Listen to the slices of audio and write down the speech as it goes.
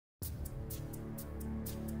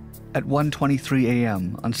At 1:23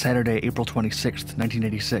 a.m. on Saturday, April 26,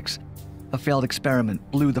 1986, a failed experiment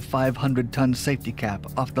blew the 500-ton safety cap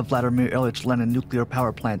off the Vladimir Ilyich Lenin nuclear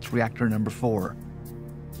power plant's reactor number 4.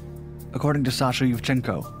 According to Sasha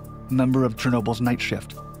Yevchenko, a member of Chernobyl's night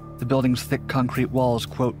shift, the building's thick concrete walls,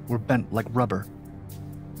 quote, were bent like rubber.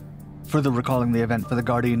 Further recalling the event for the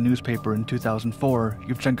Guardian newspaper in 2004,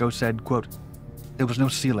 Yevchenko said, quote, "There was no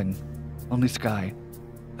ceiling, only sky,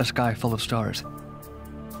 a sky full of stars.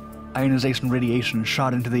 Ionization radiation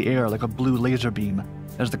shot into the air like a blue laser beam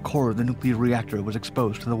as the core of the nuclear reactor was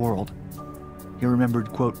exposed to the world." He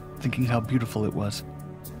remembered, quote, "thinking how beautiful it was."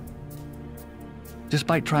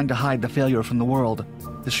 Despite trying to hide the failure from the world,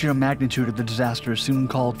 the sheer magnitude of the disaster soon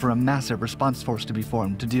called for a massive response force to be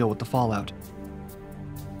formed to deal with the fallout.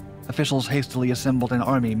 Officials hastily assembled an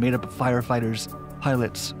army made up of firefighters,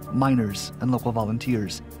 pilots, miners, and local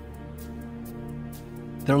volunteers.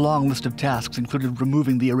 Their long list of tasks included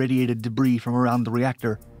removing the irradiated debris from around the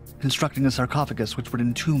reactor, constructing a sarcophagus which would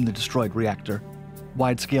entomb the destroyed reactor,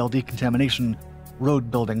 wide-scale decontamination,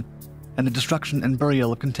 road building, and the destruction and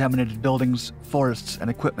burial of contaminated buildings, forests,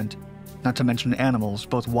 and equipment, not to mention animals,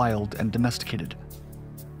 both wild and domesticated.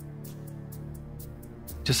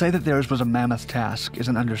 To say that theirs was a mammoth task is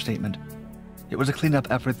an understatement. It was a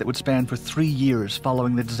cleanup effort that would span for 3 years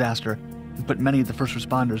following the disaster and put many of the first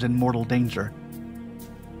responders in mortal danger.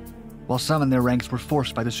 While some in their ranks were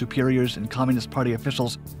forced by the superiors and Communist Party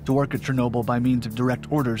officials to work at Chernobyl by means of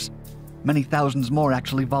direct orders, many thousands more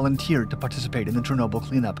actually volunteered to participate in the Chernobyl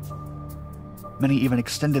cleanup. Many even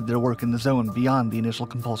extended their work in the zone beyond the initial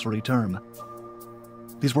compulsory term.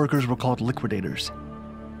 These workers were called liquidators.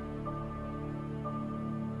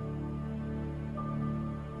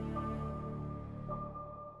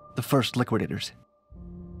 The first liquidators.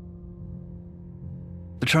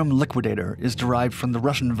 The term liquidator is derived from the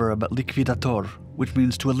Russian verb liquidator, which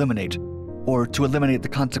means to eliminate, or to eliminate the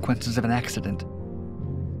consequences of an accident.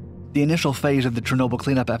 The initial phase of the Chernobyl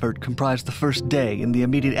cleanup effort comprised the first day in the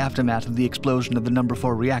immediate aftermath of the explosion of the number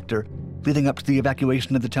 4 reactor, leading up to the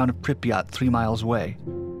evacuation of the town of Pripyat 3 miles away.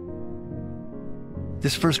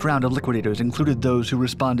 This first round of liquidators included those who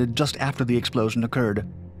responded just after the explosion occurred,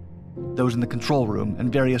 those in the control room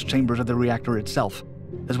and various chambers of the reactor itself,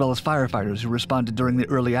 as well as firefighters who responded during the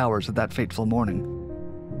early hours of that fateful morning.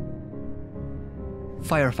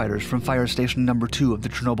 Firefighters from Fire Station Number 2 of the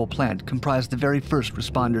Chernobyl plant comprised the very first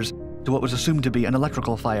responders to what was assumed to be an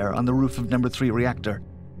electrical fire on the roof of Number 3 reactor.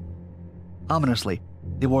 Ominously,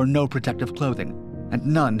 they wore no protective clothing, and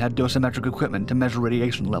none had dosimetric equipment to measure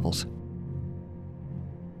radiation levels.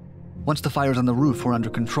 Once the fires on the roof were under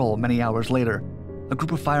control many hours later, a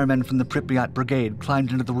group of firemen from the Pripyat Brigade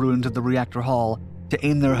climbed into the ruins of the reactor hall to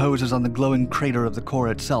aim their hoses on the glowing crater of the core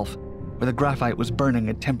itself, where the graphite was burning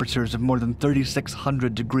at temperatures of more than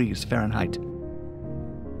 3,600 degrees Fahrenheit.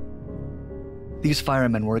 These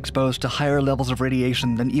firemen were exposed to higher levels of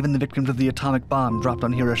radiation than even the victims of the atomic bomb dropped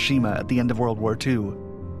on Hiroshima at the end of World War II.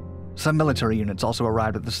 Some military units also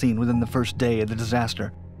arrived at the scene within the first day of the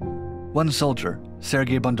disaster. One soldier,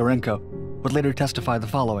 Sergei Bondarenko, would later testify the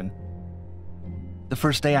following. "The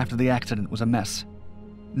first day after the accident was a mess.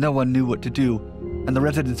 No one knew what to do, and the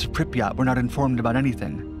residents of Pripyat were not informed about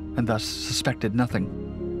anything, and thus suspected nothing."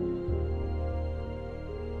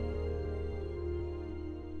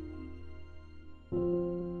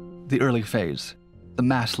 The early phase, the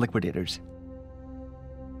mass liquidators.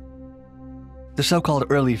 The so-called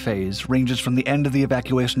early phase ranges from the end of the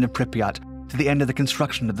evacuation of Pripyat to the end of the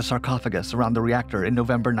construction of the sarcophagus around the reactor in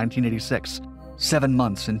November 1986, 7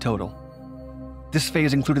 months in total. This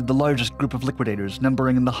phase included the largest group of liquidators,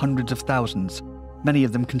 numbering in the hundreds of thousands, many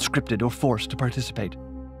of them conscripted or forced to participate.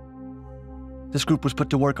 This group was put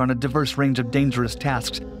to work on a diverse range of dangerous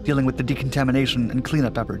tasks dealing with the decontamination and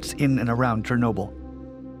cleanup efforts in and around Chernobyl.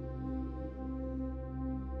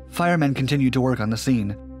 Firemen continued to work on the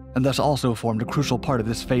scene, and thus also formed a crucial part of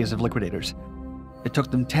this phase of liquidators. It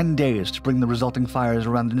took them 10 days to bring the resulting fires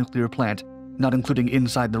around the nuclear plant, not including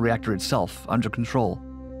inside the reactor itself, under control.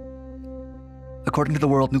 According to the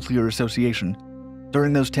World Nuclear Association,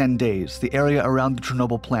 during those 10 days, the area around the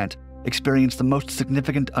Chernobyl plant experienced the most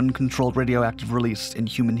significant uncontrolled radioactive release in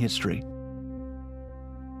human history.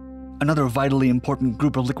 Another vitally important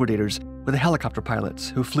group of liquidators were the helicopter pilots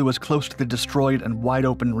who flew as close to the destroyed and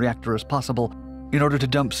wide-open reactor as possible in order to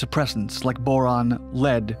dump suppressants like boron,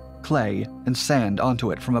 lead, clay, and sand onto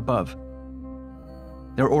it from above.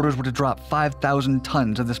 Their orders were to drop 5,000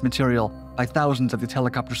 tons of this material by thousands of these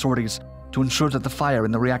helicopter sorties to ensure that the fire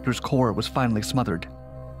in the reactor's core was finally smothered.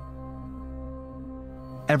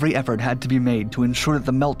 Every effort had to be made to ensure that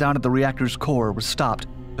the meltdown of the reactor's core was stopped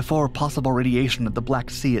before possible radiation of the Black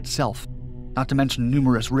Sea itself, not to mention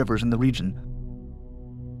numerous rivers in the region.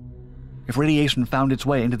 If radiation found its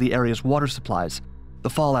way into the area's water supplies, the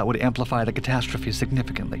fallout would amplify the catastrophe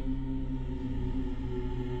significantly.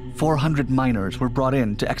 400 miners were brought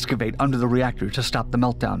in to excavate under the reactor to stop the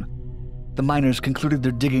meltdown. The miners concluded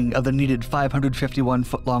their digging of the needed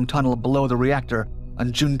 551-foot-long tunnel below the reactor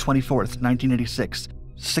on June 24, 1986,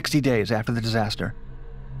 60 days after the disaster.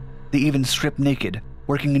 They even stripped naked,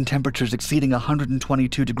 working in temperatures exceeding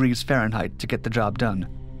 122 degrees Fahrenheit to get the job done.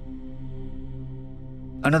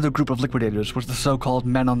 Another group of liquidators was the so-called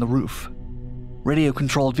men on the roof.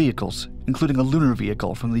 Radio-controlled vehicles, including a lunar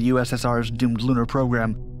vehicle from the USSR's doomed lunar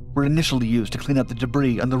program, were initially used to clean up the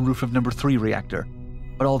debris on the roof of No. 3 reactor,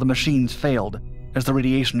 but all the machines failed as the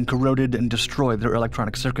radiation corroded and destroyed their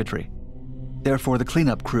electronic circuitry. Therefore, the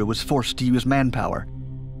cleanup crew was forced to use manpower.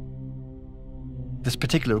 This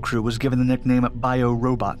particular crew was given the nickname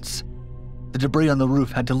Bio-Robots. The debris on the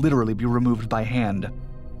roof had to literally be removed by hand.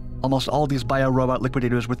 Almost all these bio-robot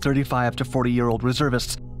liquidators were 35 to 40-year-old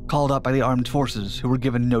reservists called up by the armed forces who were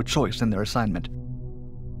given no choice in their assignment.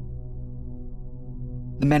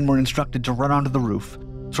 The men were instructed to run onto the roof,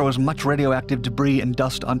 throw as much radioactive debris and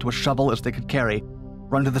dust onto a shovel as they could carry,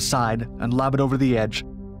 run to the side and lob it over the edge,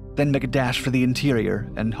 then make a dash for the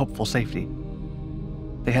interior and hopeful safety.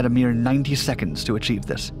 They had a mere 90 seconds to achieve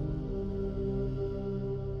this.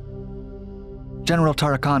 General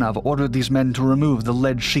Tarakanov ordered these men to remove the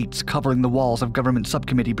lead sheets covering the walls of government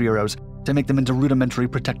subcommittee bureaus to make them into rudimentary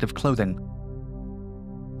protective clothing.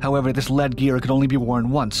 However, this lead gear could only be worn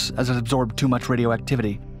once, as it absorbed too much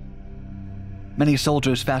radioactivity. Many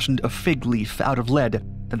soldiers fashioned a fig leaf out of lead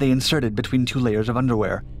that they inserted between 2 layers of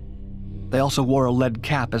underwear. They also wore a lead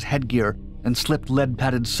cap as headgear and slipped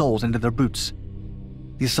lead-padded soles into their boots.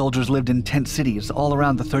 These soldiers lived in tent cities all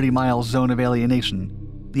around the 30-mile zone of alienation,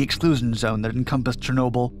 the exclusion zone that encompassed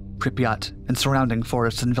Chernobyl, Pripyat, and surrounding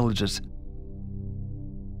forests and villages.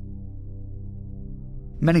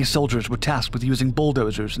 Many soldiers were tasked with using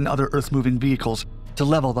bulldozers and other earth-moving vehicles to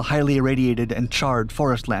level the highly irradiated and charred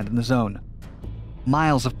forest land in the zone.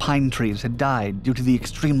 Miles of pine trees had died due to the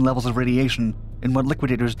extreme levels of radiation in what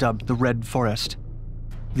liquidators dubbed the Red Forest.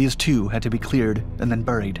 These too had to be cleared and then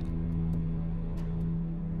buried.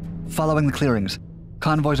 Following the clearings,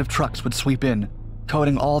 convoys of trucks would sweep in,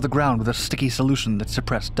 coating all the ground with a sticky solution that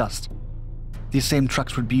suppressed dust. These same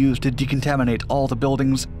trucks would be used to decontaminate all the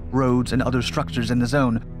buildings, roads, and other structures in the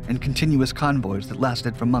zone in continuous convoys that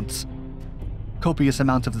lasted for months. Copious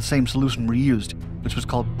amounts of the same solution were used, which was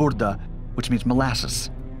called burda, which means molasses.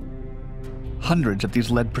 Hundreds of these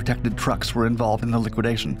lead-protected trucks were involved in the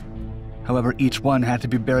liquidation. However, each one had to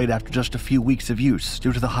be buried after just a few weeks of use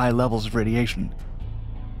due to the high levels of radiation.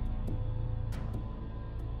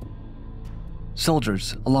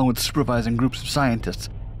 Soldiers, along with supervising groups of scientists,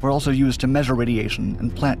 were also used to measure radiation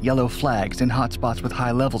and plant yellow flags in hotspots with high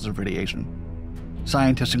levels of radiation.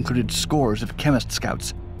 Scientists included scores of chemist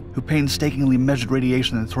scouts who painstakingly measured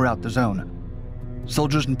radiation throughout the zone.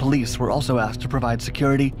 Soldiers and police were also asked to provide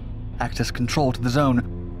security, access control to the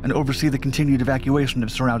zone, and oversee the continued evacuation of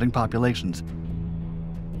surrounding populations.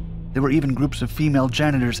 There were even groups of female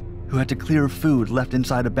janitors who had to clear food left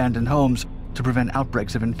inside abandoned homes to prevent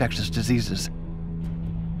outbreaks of infectious diseases.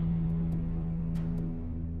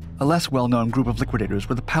 A less well-known group of liquidators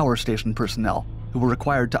were the power station personnel, who were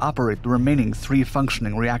required to operate the remaining 3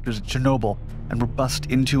 functioning reactors at Chernobyl and were bussed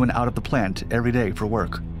into and out of the plant every day for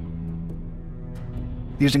work.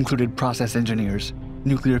 These included process engineers,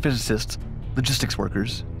 nuclear physicists, logistics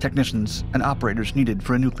workers, technicians, and operators needed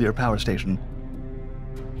for a nuclear power station.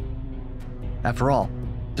 After all,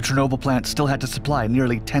 the Chernobyl plant still had to supply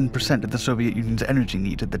nearly 10% of the Soviet Union's energy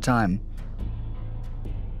needs at the time.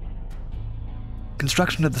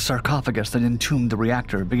 Construction of the sarcophagus that entombed the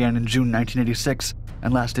reactor began in June 1986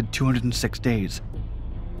 and lasted 206 days.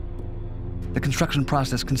 The construction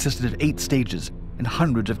process consisted of 8 stages, and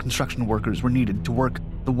hundreds of construction workers were needed to work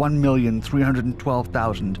the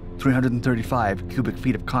 1,312,335 cubic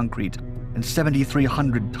feet of concrete and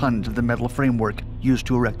 7,300 tons of the metal framework used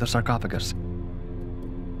to erect the sarcophagus.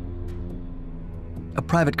 A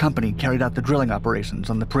private company carried out the drilling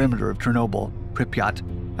operations on the perimeter of Chernobyl, Pripyat,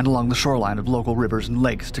 and along the shoreline of local rivers and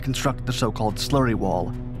lakes to construct the so-called slurry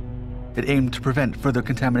wall. It aimed to prevent further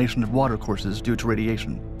contamination of watercourses due to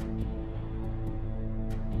radiation.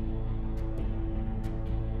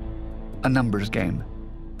 A numbers game.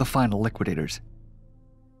 The final liquidators.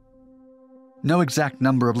 No exact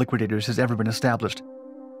number of liquidators has ever been established.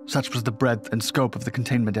 Such was the breadth and scope of the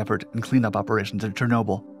containment effort and cleanup operations at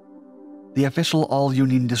Chernobyl. The official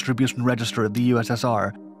All-Union Distribution Register of the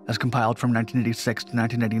USSR as compiled from 1986 to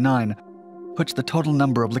 1989, puts the total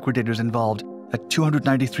number of liquidators involved at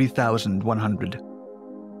 293,100.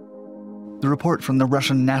 The report from the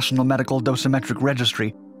Russian National Medical Dosimetric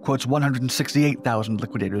Registry quotes 168,000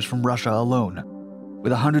 liquidators from Russia alone,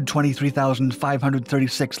 with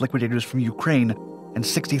 123,536 liquidators from Ukraine and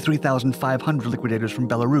 63,500 liquidators from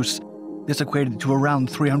Belarus. This equated to around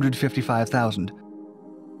 355,000.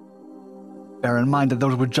 Bear in mind that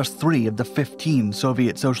those were just 3 of the 15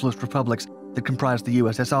 Soviet Socialist republics that comprised the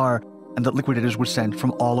USSR, and that liquidators were sent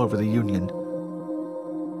from all over the Union.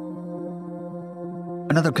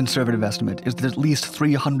 Another conservative estimate is that at least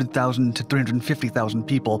 300,000 to 350,000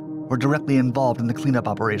 people were directly involved in the cleanup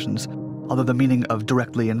operations, although the meaning of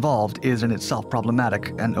directly involved is in itself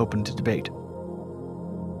problematic and open to debate.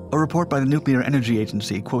 A report by the Nuclear Energy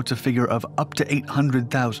Agency quotes a figure of up to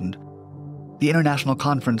 800,000. The international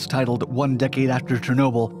conference titled One Decade After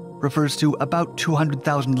Chernobyl refers to about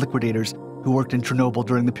 200,000 liquidators who worked in Chernobyl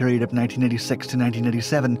during the period of 1986 to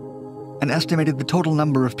 1987, and estimated the total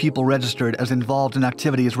number of people registered as involved in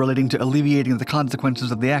activities relating to alleviating the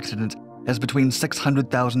consequences of the accident as between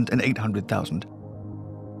 600,000 and 800,000.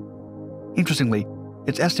 Interestingly,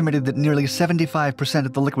 it's estimated that nearly 75%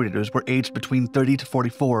 of the liquidators were aged between 30 to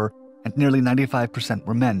 44, and nearly 95%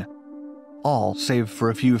 were men. All, save for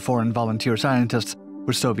a few foreign volunteer scientists,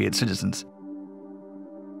 were Soviet citizens.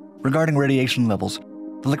 Regarding radiation levels,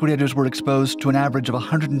 the liquidators were exposed to an average of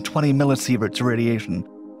 120 millisieverts of radiation,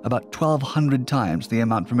 about 1,200 times the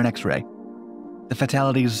amount from an X-ray. The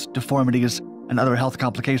fatalities, deformities, and other health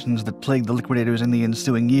complications that plagued the liquidators in the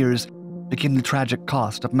ensuing years became the tragic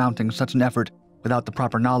cost of mounting such an effort without the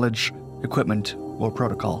proper knowledge, equipment, or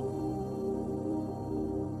protocol.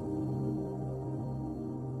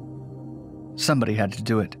 Somebody had to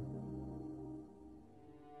do it.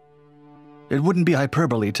 It wouldn't be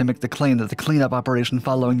hyperbole to make the claim that the cleanup operation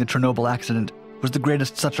following the Chernobyl accident was the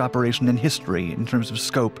greatest such operation in history in terms of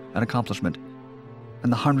scope and accomplishment,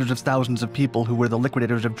 and the hundreds of thousands of people who were the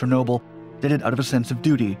liquidators of Chernobyl did it out of a sense of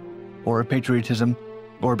duty, or patriotism,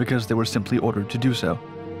 or because they were simply ordered to do so.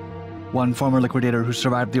 One former liquidator who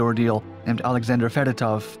survived the ordeal, named Alexander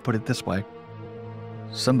Fedotov, put it this way: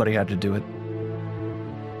 "Somebody had to do it."